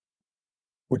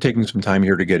We're taking some time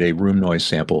here to get a room noise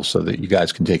sample so that you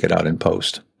guys can take it out in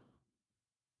post.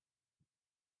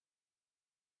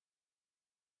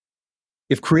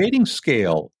 If creating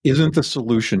scale isn't the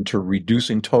solution to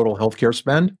reducing total healthcare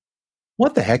spend,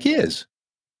 what the heck is?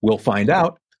 We'll find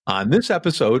out on this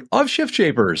episode of Shift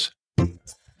Shapers.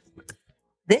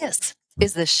 This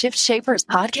is the Shift Shapers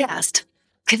podcast,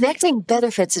 connecting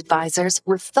benefits advisors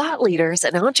with thought leaders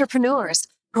and entrepreneurs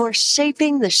who are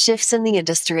shaping the shifts in the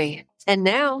industry. And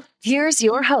now, here's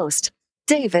your host,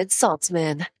 David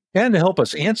Saltzman. And to help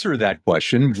us answer that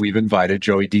question, we've invited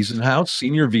Joey Dizenhouse,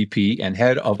 Senior VP and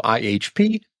Head of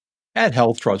IHP at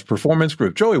Health Trust Performance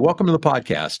Group. Joey, welcome to the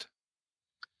podcast.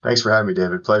 Thanks for having me,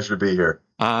 David. Pleasure to be here.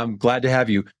 I'm glad to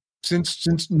have you.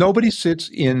 Since nobody sits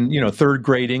in, third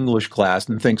grade English class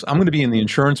and thinks, I'm going to be in the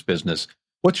insurance business,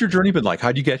 what's your journey been like?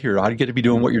 How'd you get here? How'd you get to be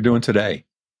doing what you're doing today?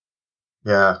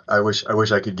 Yeah, I wish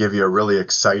I could give you a really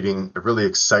exciting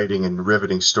and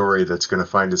riveting story that's going to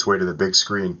find its way to the big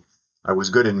screen. I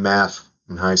was good in math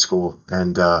in high school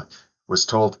and was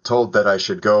told that I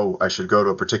should go to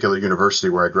a particular university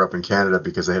where I grew up in Canada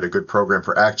because they had a good program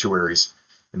for actuaries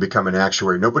and become an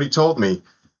actuary. Nobody told me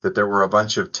that there were a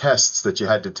bunch of tests that you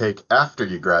had to take after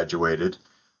you graduated.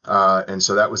 And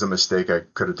so that was a mistake. I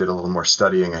could have did a little more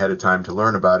studying ahead of time to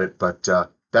learn about it. But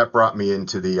that brought me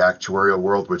into the actuarial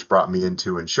world, which brought me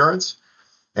into insurance.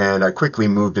 And I quickly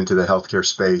moved into the healthcare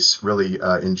space, really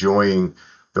enjoying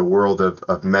the world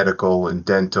of medical and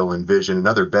dental and vision and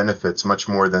other benefits much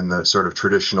more than the sort of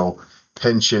traditional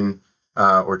pension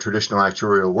or traditional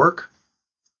actuarial work.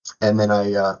 And then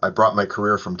I brought my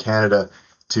career from Canada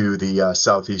to the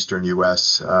southeastern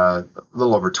U.S. A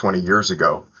little over 20 years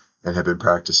ago and have been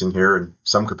practicing here in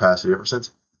some capacity ever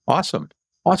since. Awesome.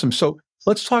 So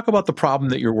let's talk about the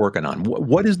problem that you're working on.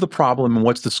 What is the problem and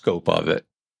what's the scope of it?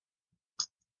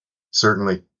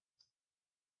 Certainly.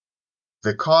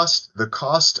 The cost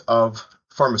of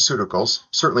pharmaceuticals,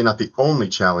 certainly not the only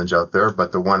challenge out there,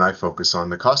 but the one I focus on.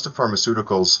 The cost of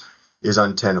pharmaceuticals is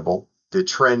untenable. The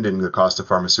trend in the cost of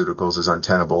pharmaceuticals is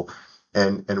untenable.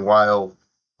 And while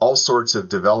all sorts of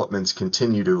developments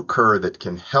continue to occur that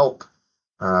can help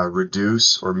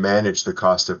reduce or manage the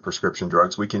cost of prescription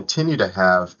drugs, we continue to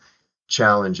have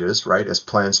challenges, right, as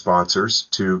plan sponsors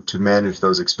to manage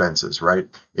those expenses, right?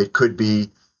 It could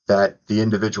be that the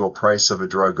individual price of a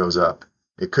drug goes up.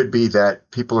 It could be that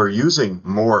people are using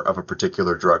more of a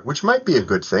particular drug, which might be a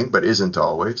good thing, but isn't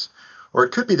always. Or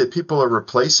it could be that people are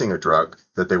replacing a drug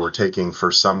that they were taking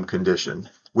for some condition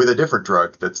with a different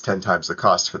drug that's 10 times the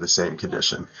cost for the same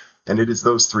condition. And it is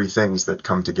those three things that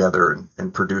come together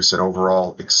and produce an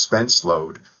overall expense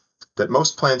load that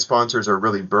most plan sponsors are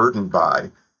really burdened by.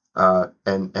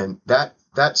 And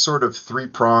that sort of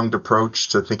three-pronged approach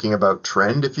to thinking about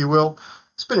trend, if you will,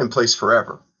 it's been in place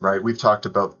forever, right? We've talked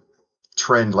about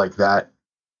trend like that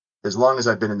as long as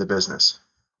I've been in the business.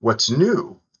 What's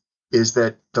new is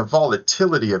that the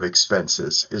volatility of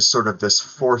expenses is sort of this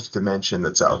fourth dimension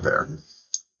that's out there,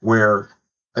 where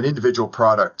an individual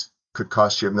product could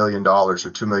cost you $1 million or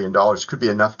 $2 million, could be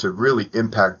enough to really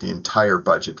impact the entire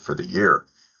budget for the year.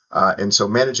 And so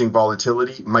managing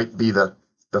volatility might be the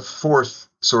fourth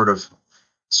sort of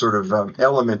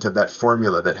element of that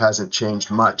formula that hasn't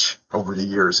changed much over the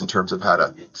years in terms of how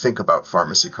to think about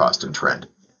pharmacy cost and trend.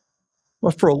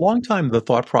 Well, for a long time, the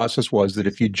thought process was that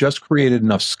if you just created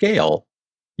enough scale,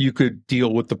 you could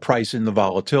deal with the price and the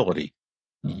volatility.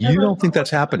 You don't think that's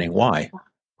happening. Why?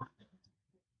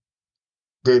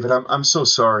 David, I'm so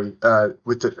sorry.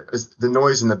 With the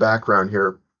noise in the background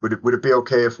here, would it be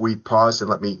okay if we paused and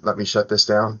let me shut this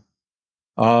down?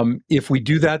 If we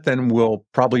do that, then we'll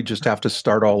probably just have to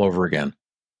start all over again.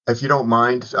 If you don't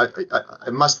mind,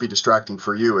 it must be distracting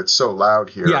for you. It's so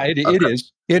loud here. Yeah, it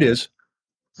is. It is.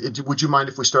 Would you mind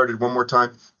if we started one more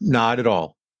time? Not at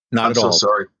all. I'm so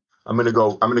sorry. I'm gonna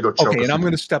go choke. Okay, and I'm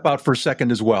going to step out for a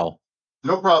second as well.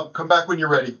 No problem. Come back when you're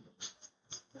ready.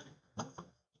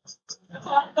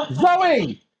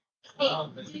 Zoe!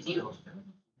 Did you?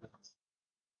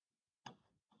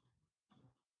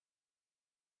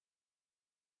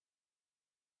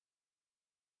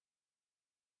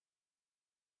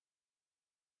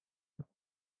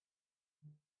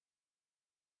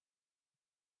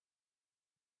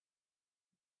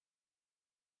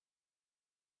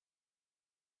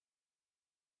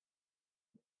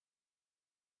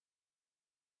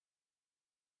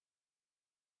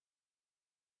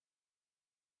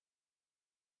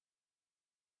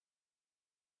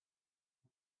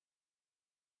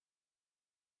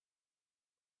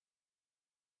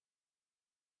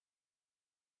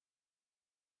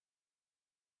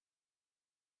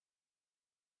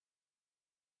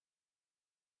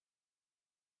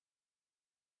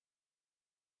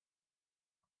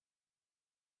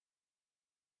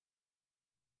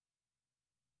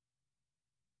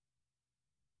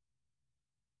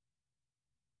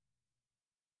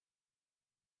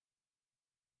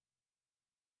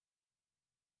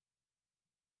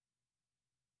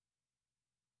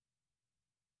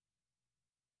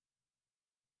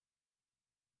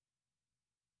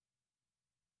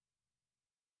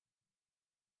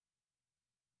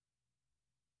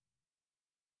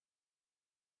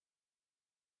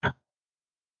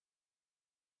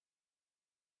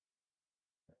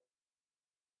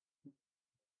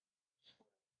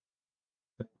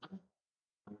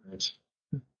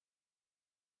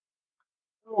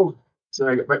 Oh,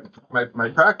 so my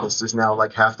practice is now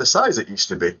like half the size it used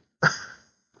to be.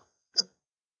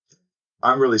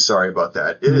 I'm really sorry about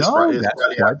that. It is No, Friday. It's that's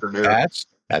Friday what afternoon.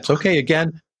 that's okay.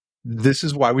 Again, this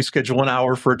is why we schedule an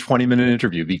hour for a 20-minute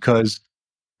interview, because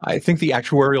I think the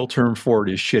actuarial term for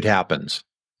it is shit happens.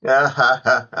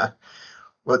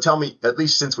 Well, tell me, at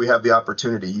least since we have the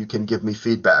opportunity, you can give me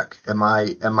feedback. Am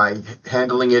I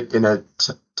handling it in a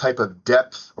type of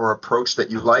depth or approach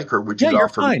that you like, or would Yeah, you you're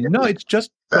offer me fine. No, it's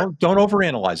just don't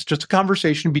overanalyze. It's just a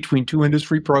conversation between two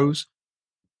industry pros,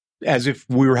 as if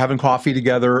we were having coffee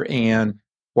together,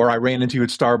 or I ran into you at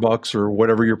Starbucks or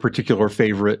whatever your particular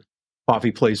favorite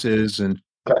coffee place is, and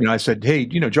Okay. I said, "Hey,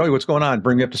 Joey, what's going on?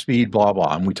 Bring me up to speed." Blah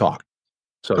blah, and we talked.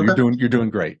 So Okay. you're doing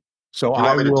great. So Do you I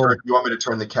want me to will.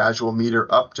 turn the casual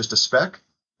meter up just a speck?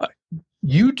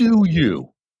 You do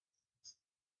you.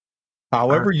 All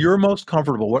However, right. you're most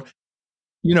comfortable.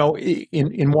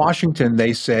 In Washington,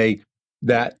 they say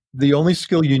that the only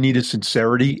skill you need is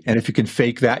sincerity, and if you can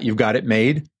fake that, you've got it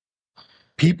made.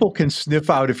 People can sniff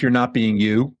out if you're not being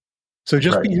you. So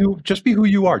just Right. be who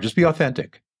you are. Just be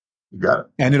authentic, You got it.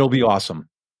 and it'll be awesome.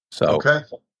 So Okay.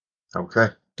 Okay.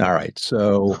 all right.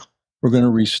 So we're going to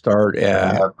restart And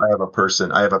at. I have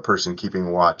a person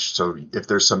keeping watch. So if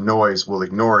there's some noise, we'll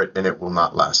ignore it and it will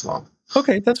not last long.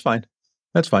 Okay, that's fine.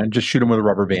 That's fine. Just shoot them with a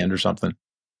rubber band or something.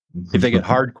 If they get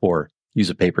hardcore, use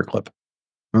a paper clip.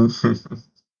 All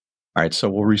right. So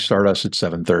we'll restart us at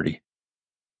 7:30.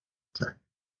 Okay.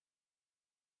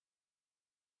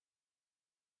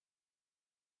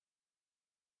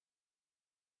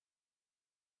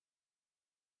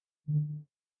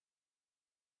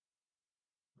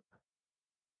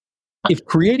 If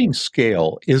creating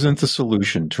scale isn't the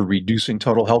solution to reducing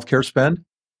total healthcare spend,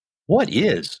 what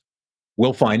is?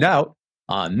 We'll find out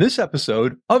on this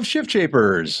episode of Shift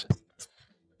Shapers.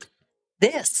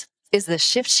 This is the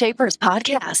Shift Shapers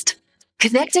podcast,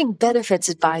 connecting benefits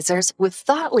advisors with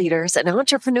thought leaders and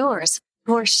entrepreneurs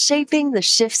who are shaping the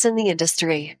shifts in the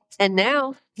industry. And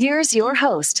now, here's your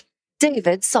host,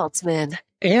 David Saltzman.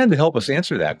 And to help us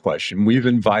answer that question, we've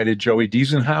invited Joey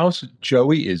Dizenhouse.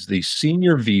 Joey is the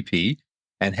Senior VP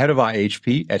and Head of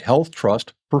IHP at Health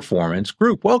Trust Performance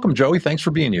Group. Welcome, Joey. Thanks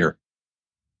for being here.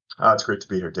 It's great to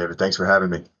be here, David. Thanks for having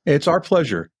me. It's our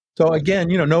pleasure. So again,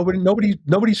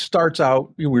 nobody starts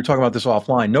out, we were talking about this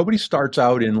offline, nobody starts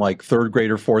out in like third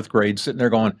grade or fourth grade sitting there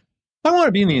going, I want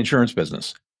to be in the insurance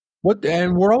business.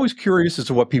 And we're always curious as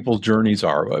to what people's journeys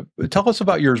are. Tell us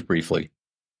about yours briefly.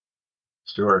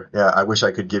 Sure. Yeah, I wish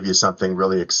I could give you something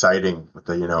really exciting with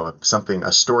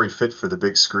a story fit for the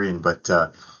big screen, but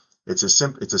it's as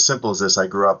simple as this. I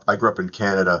grew up in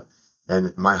Canada,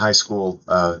 and my high school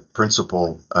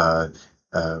principal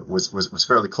was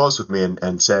fairly close with me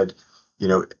and said,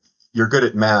 you're good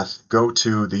at math. Go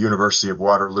to the University of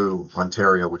Waterloo,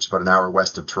 Ontario, which is about an hour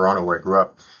west of Toronto, where I grew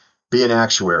up. Be an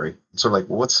actuary. So like,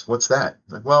 well, what's that?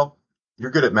 Like, well,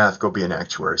 you're good at math. Go be an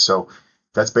actuary. So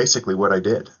that's basically what I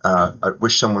did. I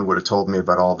wish someone would have told me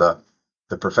about all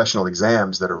the professional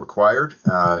exams that are required,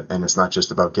 and it's not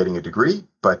just about getting a degree.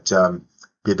 But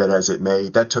be that as it may,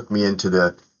 that took me into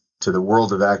the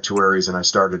world of actuaries, and I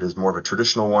started as more of a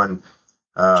traditional one,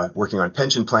 working on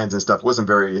pension plans and stuff. Wasn't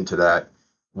very into that.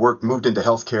 Moved into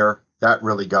healthcare. That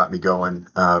really got me going.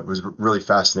 Was really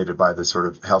fascinated by the sort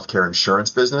of healthcare insurance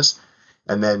business,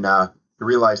 and then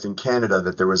realized in Canada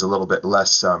that there was a little bit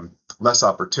less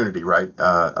opportunity, right?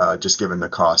 Just given the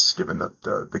costs, given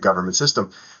the government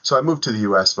system. So I moved to the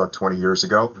U.S. about 20 years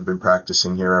ago. I've been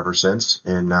practicing here ever since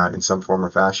in some form or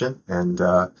fashion, and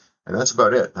that's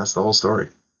about it. That's the whole story.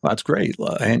 Well, that's great,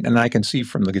 and I can see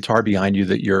from the guitar behind you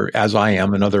that you're, as I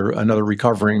am, another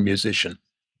recovering musician.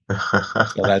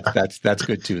 So that's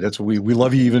good too. We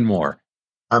love you even more.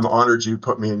 I'm honored you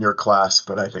put me in your class,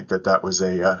 but I think that was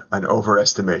an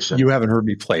overestimation. You haven't heard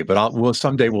me play, but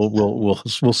someday we'll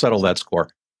settle that score.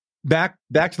 Back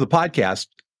to the podcast.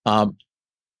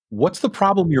 What's the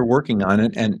problem you're working on,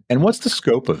 and what's the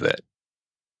scope of it?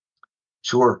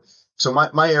 Sure. So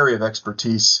my area of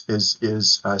expertise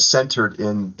is centered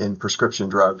in prescription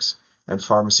drugs and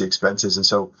pharmacy expenses, and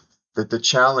so the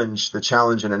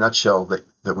challenge in a nutshell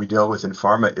that we deal with in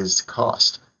pharma is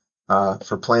cost.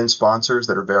 For plan sponsors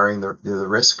that are bearing the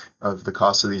risk of the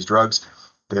cost of these drugs,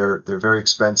 they're very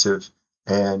expensive,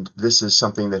 and this is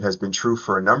something that has been true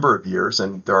for a number of years.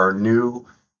 And there are new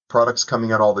products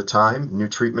coming out all the time, new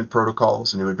treatment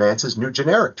protocols, new advances, new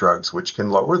generic drugs, which can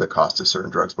lower the cost of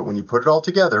certain drugs. But when you put it all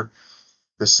together,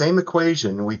 the same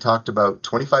equation we talked about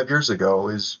 25 years ago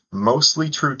is mostly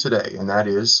true today, and that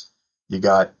is you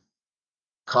got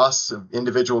costs of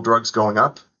individual drugs going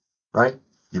up, right?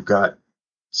 You've got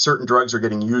certain drugs are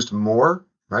getting used more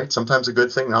right? Sometimes a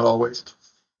good thing, not always.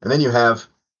 And then you have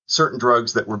certain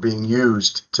drugs that were being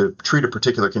used to treat a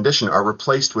particular condition are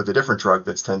replaced with a different drug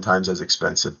that's 10 times as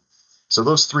expensive. So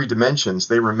those three dimensions,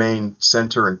 they remain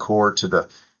center and core to the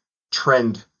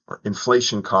trend or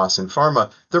inflation costs in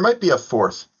pharma. There might be a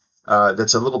fourth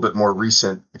that's a little bit more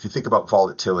recent if you think about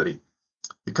volatility,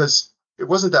 because it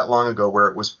wasn't that long ago where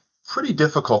it was pretty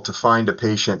difficult to find a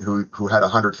patient who had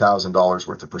 $100,000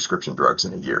 worth of prescription drugs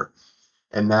in a year.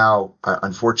 And now,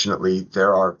 unfortunately,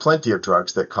 there are plenty of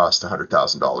drugs that cost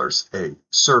 $100,000 a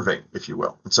serving, if you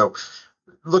will. And so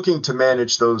looking to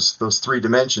manage those three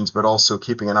dimensions, but also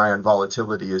keeping an eye on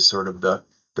volatility is sort of the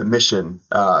mission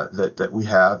that we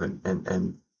have and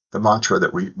the mantra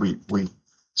that we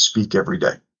speak every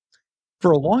day.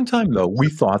 For a long time, though, we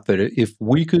thought that if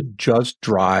we could just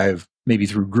drive maybe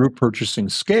through group purchasing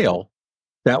scale,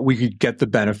 that we could get the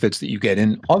benefits that you get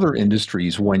in other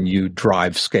industries when you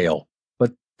drive scale.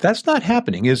 But that's not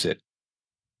happening, is it?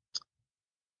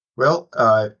 Well,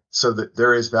 so that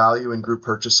there is value in group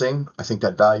purchasing. I think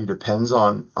that value depends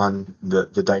on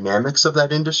the dynamics of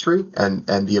that industry and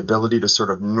the ability to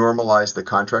sort of normalize the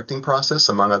contracting process,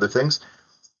 among other things.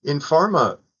 In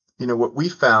pharma, what we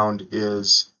found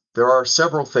is there are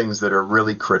several things that are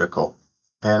really critical.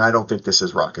 And I don't think this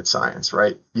is rocket science,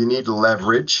 right? You need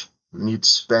leverage, you need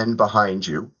spend behind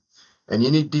you, and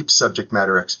you need deep subject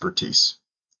matter expertise,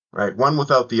 right? One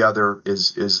without the other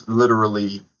is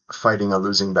literally fighting a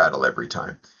losing battle every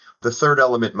time. The third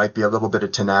element might be a little bit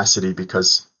of tenacity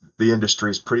because the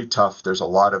industry is pretty tough. There's a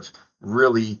lot of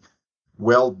really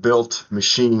well-built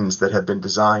machines that have been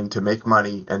designed to make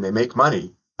money, and they make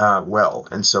money well.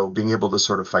 And so being able to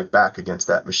sort of fight back against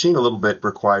that machine a little bit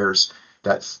requires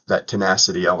that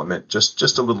tenacity element,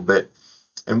 just a little bit.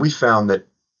 And we found that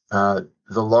the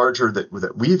larger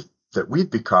that we've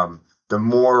become, the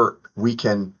more we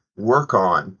can work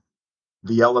on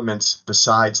the elements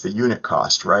besides the unit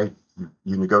cost, right?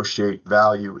 You negotiate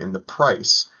value in the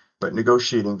price, but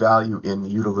negotiating value in the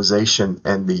utilization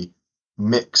and the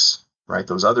mix, right?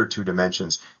 Those other two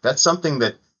dimensions. That's something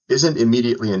that isn't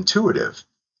immediately intuitive,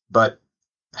 but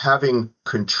having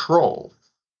control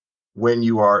when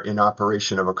you are in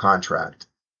operation of a contract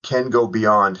can go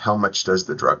beyond how much does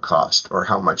the drug cost or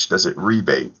how much does it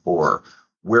rebate or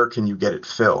where can you get it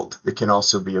filled. It can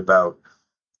also be about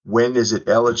when is it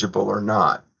eligible or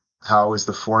not? How is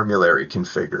the formulary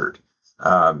configured?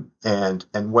 And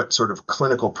what sort of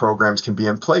clinical programs can be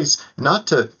in place, not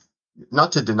to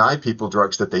deny people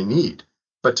drugs that they need,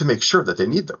 but to make sure that they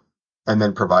need them and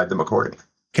then provide them accordingly.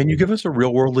 Can you give us a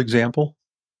real world example?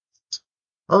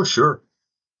 Oh, sure.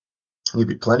 There'd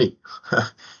be plenty.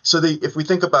 So if we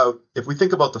think about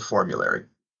the formulary,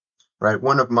 right?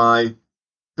 One of my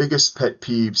biggest pet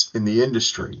peeves in the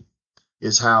industry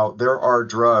is how there are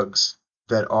drugs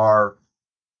that are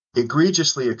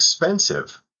egregiously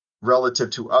expensive relative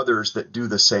to others that do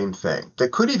the same thing.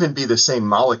 That could even be the same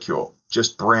molecule,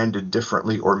 just branded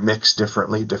differently or mixed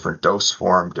differently, different dose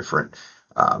form, different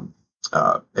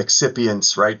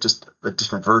excipients, right? Just a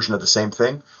different version of the same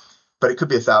thing. But it could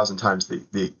be 1,000 times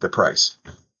the price.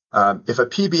 If a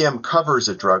PBM covers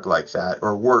a drug like that,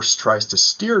 or worse, tries to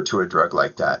steer to a drug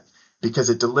like that,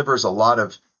 because it delivers a lot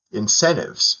of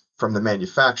incentives from the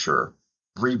manufacturer,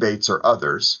 rebates or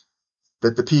others,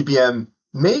 that the PBM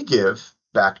may give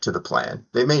back to the plan.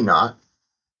 They may not.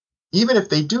 Even if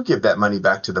they do give that money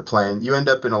back to the plan, you end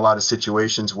up in a lot of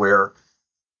situations where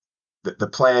the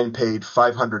plan paid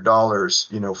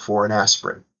 $500, for an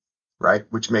aspirin, right?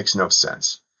 Which makes no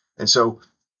sense. And so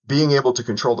being able to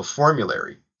control the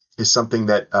formulary is something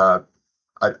that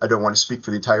I don't want to speak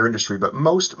for the entire industry, but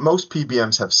most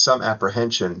PBMs have some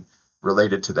apprehension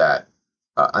related to that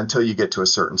until you get to a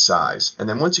certain size. And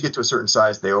then once you get to a certain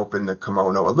size, they open the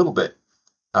kimono a little bit.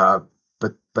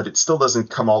 But it still doesn't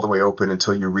come all the way open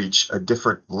until you reach a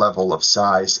different level of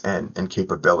size and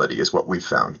capability is what we've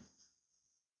found.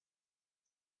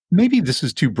 Maybe this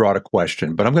is too broad a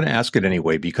question, but I'm going to ask it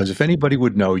anyway, because if anybody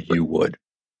would know, you would.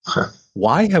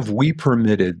 Why have we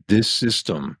permitted this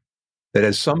system that,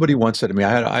 as somebody once said to me,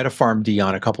 I had a PharmD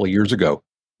on a couple of years ago,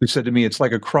 who said to me, it's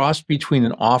like a cross between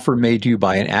an offer made to you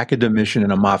by an academician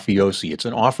and a mafiosi. It's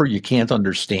an offer you can't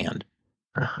understand.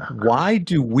 Why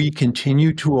do we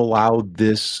continue to allow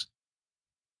this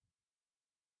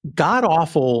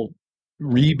god-awful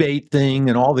rebate thing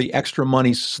and all the extra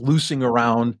money sluicing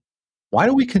around? Why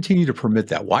do we continue to permit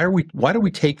that? Why do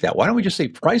we take that? Why don't we just say,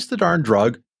 price the darn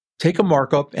drug, take a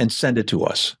markup, and send it to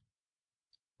us?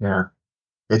 Yeah,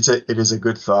 it is a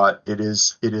good thought. It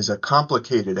is a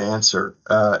complicated answer,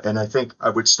 and I think I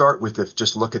would start with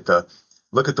just look at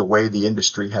the way the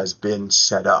industry has been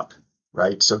set up,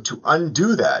 right? So to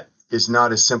undo that is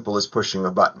not as simple as pushing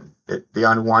a button. The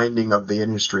unwinding of the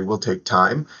industry will take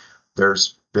time.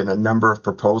 There's been a number of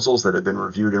proposals that have been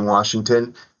reviewed in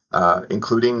Washington,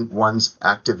 including ones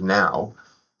active now.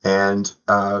 And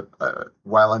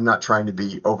while I'm not trying to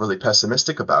be overly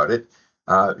pessimistic about it,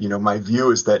 my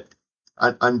view is that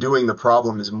undoing the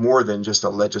problem is more than just a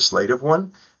legislative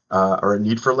one or a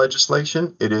need for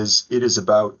legislation. It is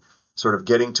about sort of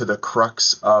getting to the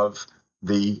crux of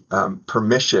the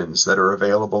permissions that are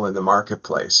available in the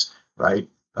marketplace, right?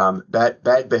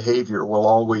 Bad behavior will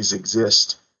always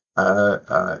exist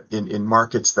in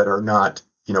markets that are not,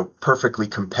 perfectly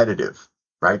competitive,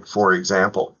 right? For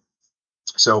example.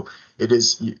 So it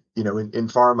is, in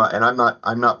pharma, and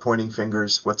I'm not pointing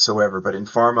fingers whatsoever, but in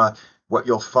pharma, what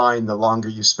you'll find the longer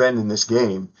you spend in this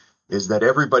game is that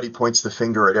everybody points the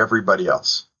finger at everybody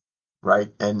else,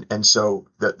 right? And so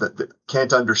the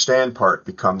can't understand part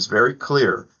becomes very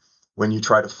clear when you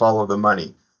try to follow the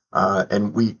money.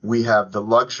 And we have the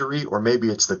luxury, or maybe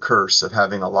it's the curse, of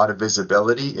having a lot of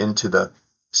visibility into the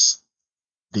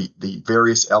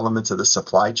various elements of the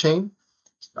supply chain.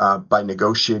 By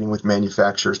negotiating with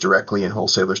manufacturers directly and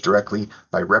wholesalers directly,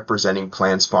 by representing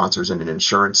plan sponsors in an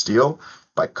insurance deal,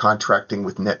 by contracting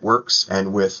with networks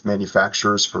and with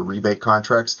manufacturers for rebate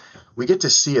contracts. We get to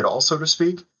see it all, so to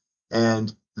speak,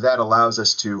 and that allows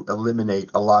us to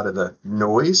eliminate a lot of the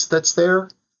noise that's there.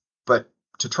 But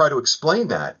to try to explain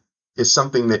that is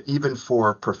something that even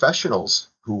for professionals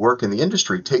who work in the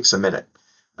industry takes a minute.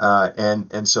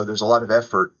 And so there's a lot of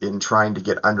effort in trying to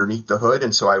get underneath the hood.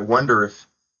 And so I wonder if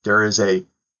there is to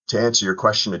answer your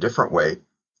question a different way,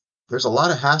 there's a lot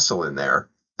of hassle in there,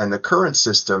 and the current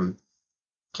system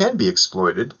can be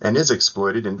exploited and is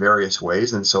exploited in various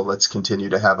ways. And so let's continue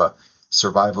to have a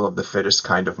survival of the fittest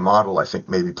kind of model, I think,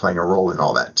 maybe playing a role in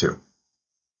all that too.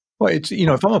 Well, it's,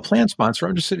 if I'm a plan sponsor,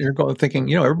 I'm just sitting here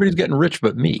thinking, everybody's getting rich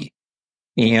but me.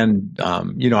 And,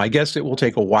 I guess it will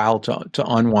take a while to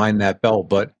unwind that bell,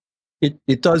 but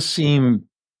it does seem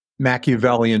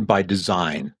Machiavellian by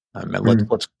design.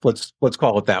 Let's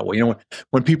call it that way.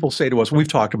 When people say to us, we've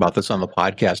talked about this on the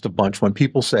podcast a bunch, when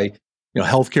people say,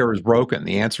 healthcare is broken,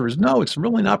 the answer is no, it's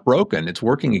really not broken. It's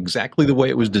working exactly the way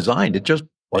it was designed. It just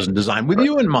wasn't designed with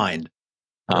you in mind.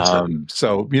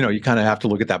 So, you kind of have to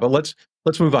look at that, but let's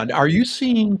move on. Are you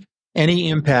seeing any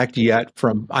impact yet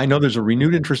I know there's a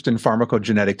renewed interest in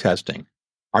pharmacogenetic testing.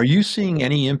 Are you seeing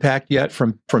any impact yet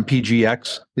from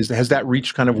PGX? Has that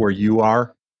reached kind of where you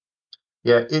are?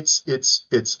 Yeah, it's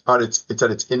at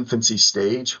its infancy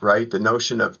stage, right? The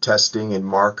notion of testing and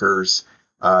markers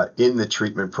in the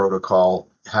treatment protocol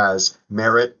has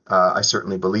merit. I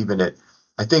certainly believe in it.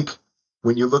 I think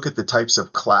when you look at the types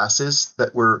of classes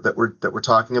that we're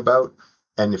talking about,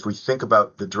 and if we think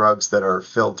about the drugs that are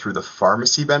filled through the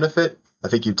pharmacy benefit, I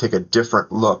think you take a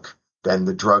different look than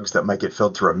the drugs that might get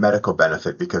filled through a medical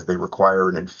benefit because they require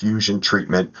an infusion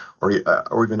treatment or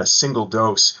even a single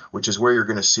dose, which is where you're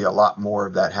going to see a lot more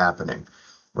of that happening,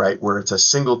 right? Where it's a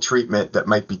single treatment that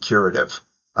might be curative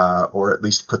or at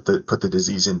least put the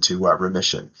disease into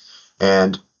remission.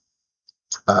 And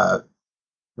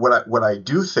what I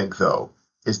do think, though,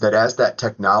 is that as that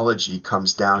technology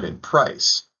comes down in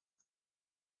price,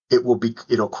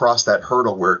 it'll cross that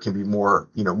hurdle where it can be more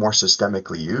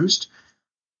systemically used.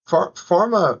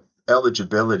 Pharma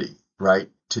eligibility, right,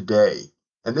 today,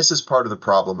 and this is part of the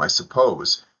problem, I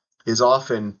suppose, is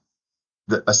often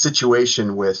a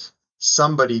situation with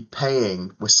somebody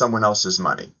paying with someone else's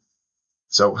money.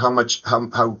 So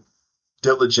how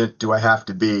diligent do I have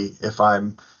to be if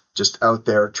I'm just out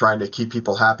there trying to keep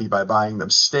people happy by buying them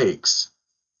steaks,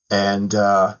 and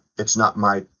it's not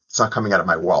coming out of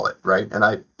my wallet, right? And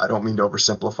I don't mean to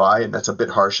oversimplify, and that's a bit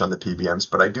harsh on the PBMs,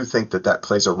 but I do think that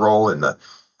plays a role in the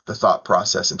thought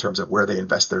process in terms of where they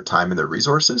invest their time and their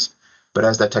resources. But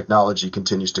as that technology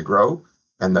continues to grow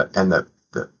and the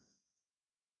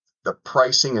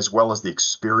pricing as well as the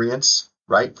experience,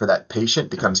 right, for that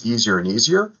patient becomes easier and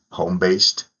easier,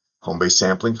 home-based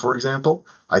sampling, for example,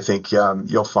 I think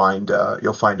you'll find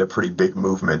a pretty big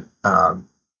movement,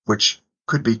 which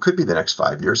could be the next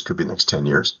 5 years, could be the next 10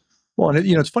 years. Well, and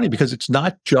it's funny because it's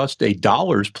not just a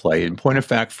dollars play. In point of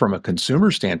fact, from a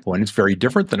consumer standpoint, it's very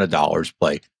different than a dollars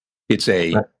play. It's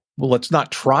well, let's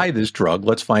not try this drug.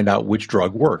 Let's find out which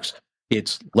drug works.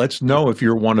 It's let's know if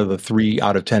you're one of the 3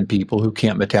 out of 10 people who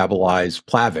can't metabolize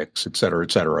Plavix, et cetera,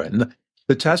 et cetera. And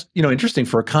the test, interesting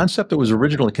for a concept that was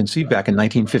originally conceived back in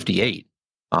 1958.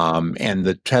 And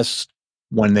the tests,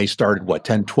 when they started,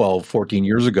 10, 12, 14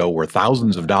 years ago, were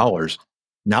thousands of dollars.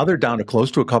 Now they're down to close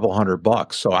to a couple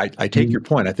 $100. So I take your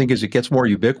point. I think as it gets more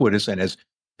ubiquitous and as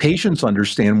patients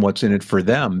understand what's in it for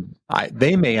them,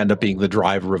 they may end up being the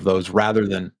driver of those rather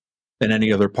than than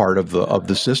any other part of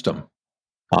the system.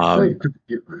 No,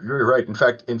 you're very right.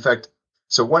 In fact,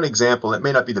 so one example, it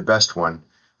may not be the best one,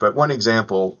 but one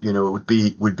example, would be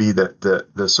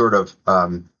the sort of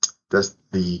the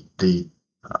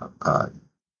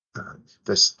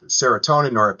this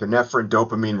serotonin, norepinephrine,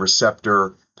 dopamine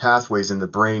receptor pathways in the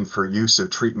brain for use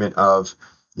of treatment of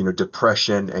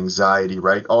depression, anxiety,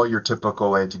 right? All your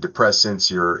typical antidepressants,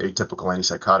 your atypical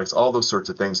antipsychotics, all those sorts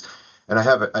of things. And I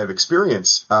have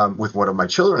experience with one of my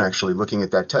children actually looking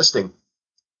at that testing.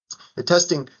 The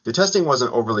testing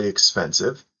wasn't overly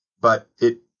expensive, but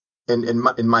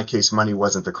in my case, money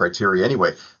wasn't the criteria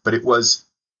anyway. But it was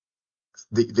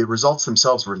the results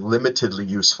themselves were limitedly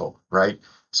useful, right?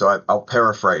 So I'll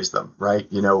paraphrase them, right?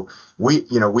 We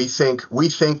think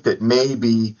that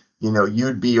maybe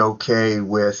you'd be okay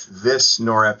with this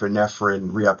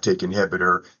norepinephrine reuptake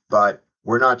inhibitor, but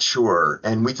we're not sure.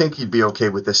 And we think you'd be okay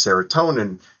with this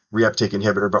serotonin reuptake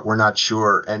inhibitor, but we're not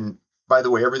sure. And by the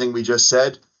way, everything we just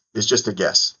said is just a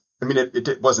guess. I mean,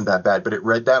 it wasn't that bad, but it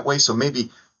read that way. So maybe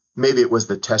it was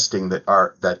the testing that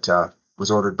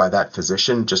was ordered by that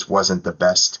physician just wasn't the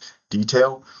best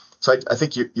detail. So I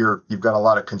think you've got a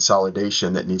lot of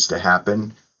consolidation that needs to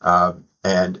happen,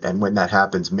 and when that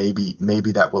happens, maybe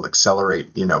that will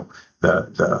accelerate the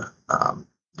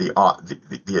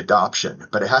adoption.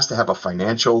 But it has to have a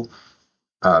financial,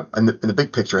 in the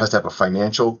big picture, it has to have a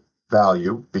financial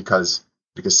value because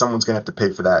someone's going to have to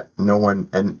pay for that. No one,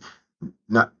 and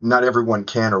not everyone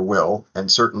can or will,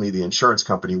 and certainly the insurance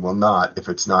company will not if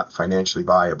it's not financially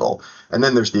viable. And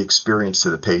then there's the experience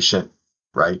to the patient,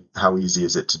 right? How easy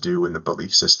is it to do in the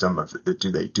belief system of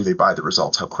do they buy the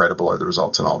results? How credible are the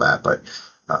results and all that? But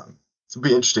it'll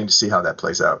be interesting to see how that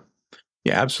plays out.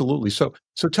 Yeah, absolutely. So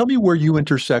tell me where you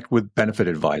intersect with benefit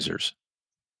advisors.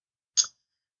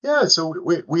 Yeah, so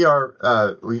we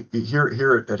are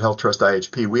here at Health Trust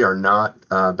IHP. We are not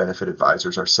benefit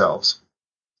advisors ourselves.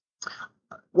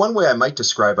 One way I might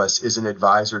describe us is an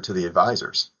advisor to the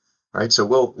advisors, right? So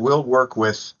we'll work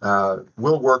with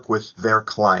their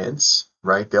clients,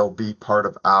 right? They'll be part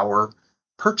of our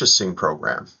purchasing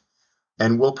program,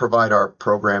 and we'll provide our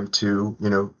program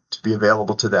to be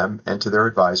available to them and to their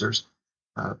advisors.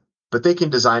 But they can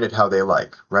design it how they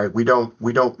like, right? We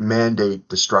don't mandate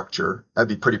the structure. That'd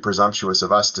be pretty presumptuous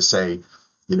of us to say,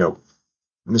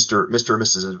 Mr. or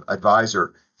Mrs.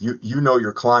 Advisor, you know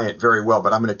your client very well,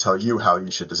 but I'm going to tell you how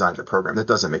you should design the program. That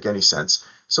doesn't make any sense.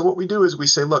 So what we do is we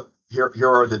say, look, here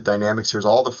are the dynamics. Here's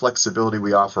all the flexibility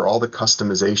we offer, all the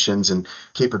customizations and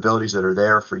capabilities that are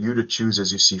there for you to choose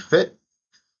as you see fit.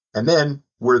 And then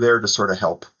we're there to sort of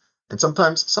help. And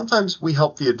sometimes we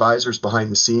help the advisors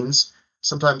behind the scenes.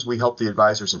 Sometimes we help the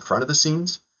advisors in front of the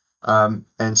scenes. And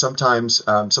sometimes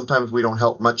we don't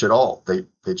help much at all.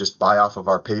 They just buy off of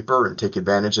our paper and take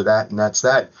advantage of that, and that's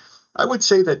that. I would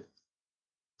say that,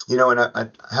 and I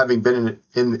having been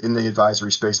in the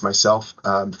advisory space myself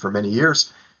for many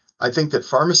years, I think that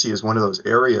pharmacy is one of those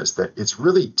areas that it's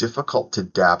really difficult to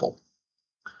dabble,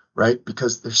 right?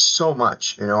 Because there's so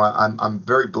much. I'm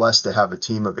very blessed to have a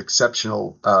team of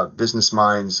exceptional business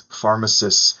minds,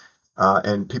 pharmacists,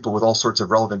 and people with all sorts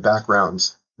of relevant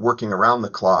backgrounds working around the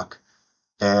clock,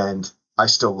 and I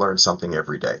still learn something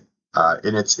every day.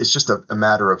 And it's just a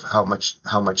matter of how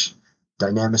much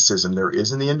dynamicism there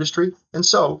is in the industry. And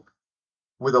so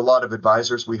with a lot of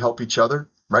advisors, we help each other,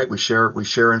 right? We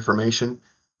share information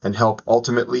and help.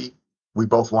 Ultimately, we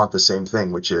both want the same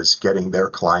thing, which is getting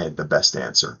their client the best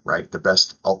answer, right? The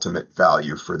best ultimate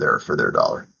value for their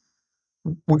dollar.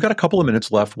 We've got a couple of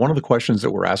minutes left. One of the questions that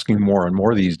we're asking more and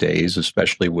more these days,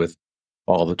 especially with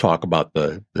all the talk about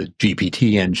the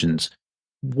GPT engines,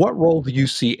 what role do you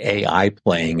see AI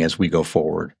playing as we go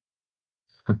forward?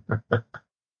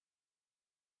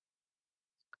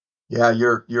 Yeah,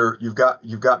 you've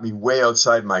got me way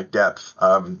outside my depth.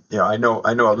 I know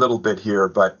a little bit here,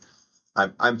 but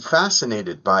I'm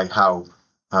fascinated by how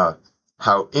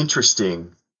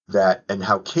interesting that and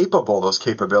how capable those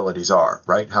capabilities are,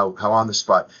 right? How on the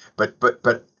spot.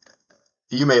 But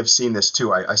you may have seen this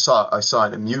too. I saw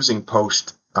an amusing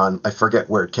post on, I forget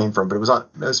where it came from, but it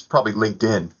was probably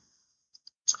LinkedIn,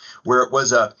 where it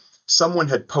was someone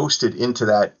had posted into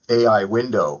that AI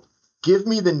window, give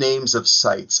me the names of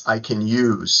sites I can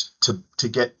use to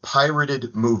get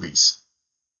pirated movies.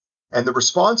 And the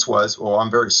response was, "Oh, I'm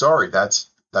very sorry. That's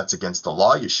against the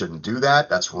law. You shouldn't do that.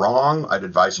 That's wrong. I'd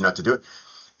advise you not to do it."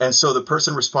 And so the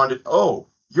person responded, "Oh,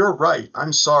 you're right.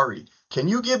 I'm sorry. Can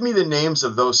you give me the names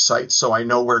of those sites so I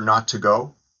know where not to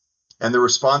go?" And the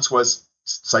response was,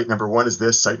 site number 1 is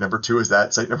this, site number 2 is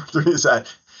that, site number 3 is that.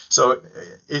 So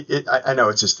I know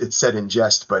it's said in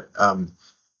jest, but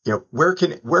where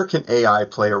can AI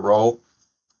play a role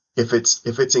if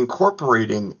it's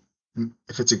incorporating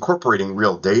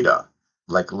real data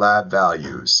like lab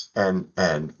values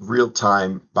and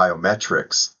real-time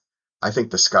biometrics. I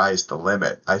think the sky is the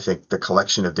limit. I think the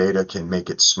collection of data can make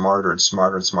it smarter and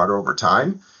smarter and smarter over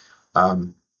time.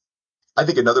 I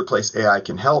think another place AI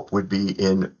can help would be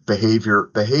in behavior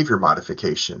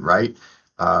modification, right?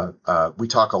 We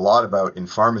talk a lot about in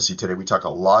pharmacy today. We talk a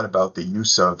lot about the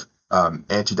use of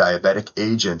anti-diabetic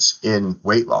agents in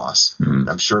weight loss.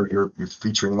 I'm sure you're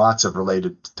featuring lots of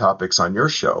related topics on your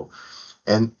show.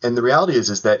 And the reality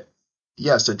is that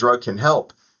yes, a drug can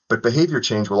help, but behavior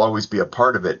change will always be a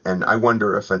part of it. And I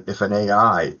wonder if an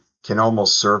AI can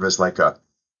almost serve as like a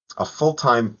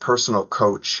full-time personal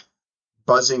coach,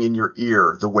 buzzing in your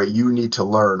ear the way you need to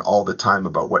learn all the time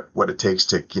about what it takes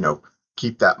to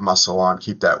keep that muscle on,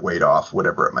 keep that weight off,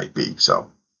 whatever it might be.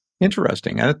 So.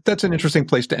 Interesting. And that's an interesting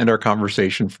place to end our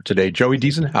conversation for today. Joey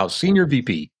Dizenhouse, Senior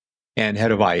VP and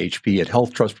Head of IHP at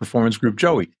Health Trust Performance Group.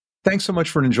 Joey, thanks so much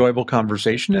for an enjoyable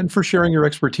conversation and for sharing your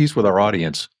expertise with our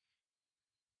audience.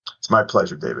 It's my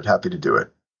pleasure, David. Happy to do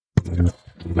it.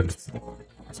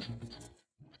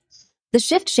 The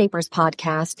Shift Shapers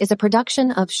podcast is a production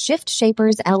of Shift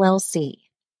Shapers, LLC.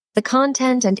 The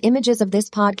content and images of this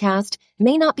podcast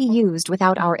may not be used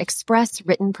without our express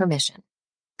written permission.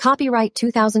 Copyright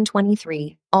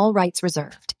 2023, all rights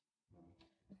reserved.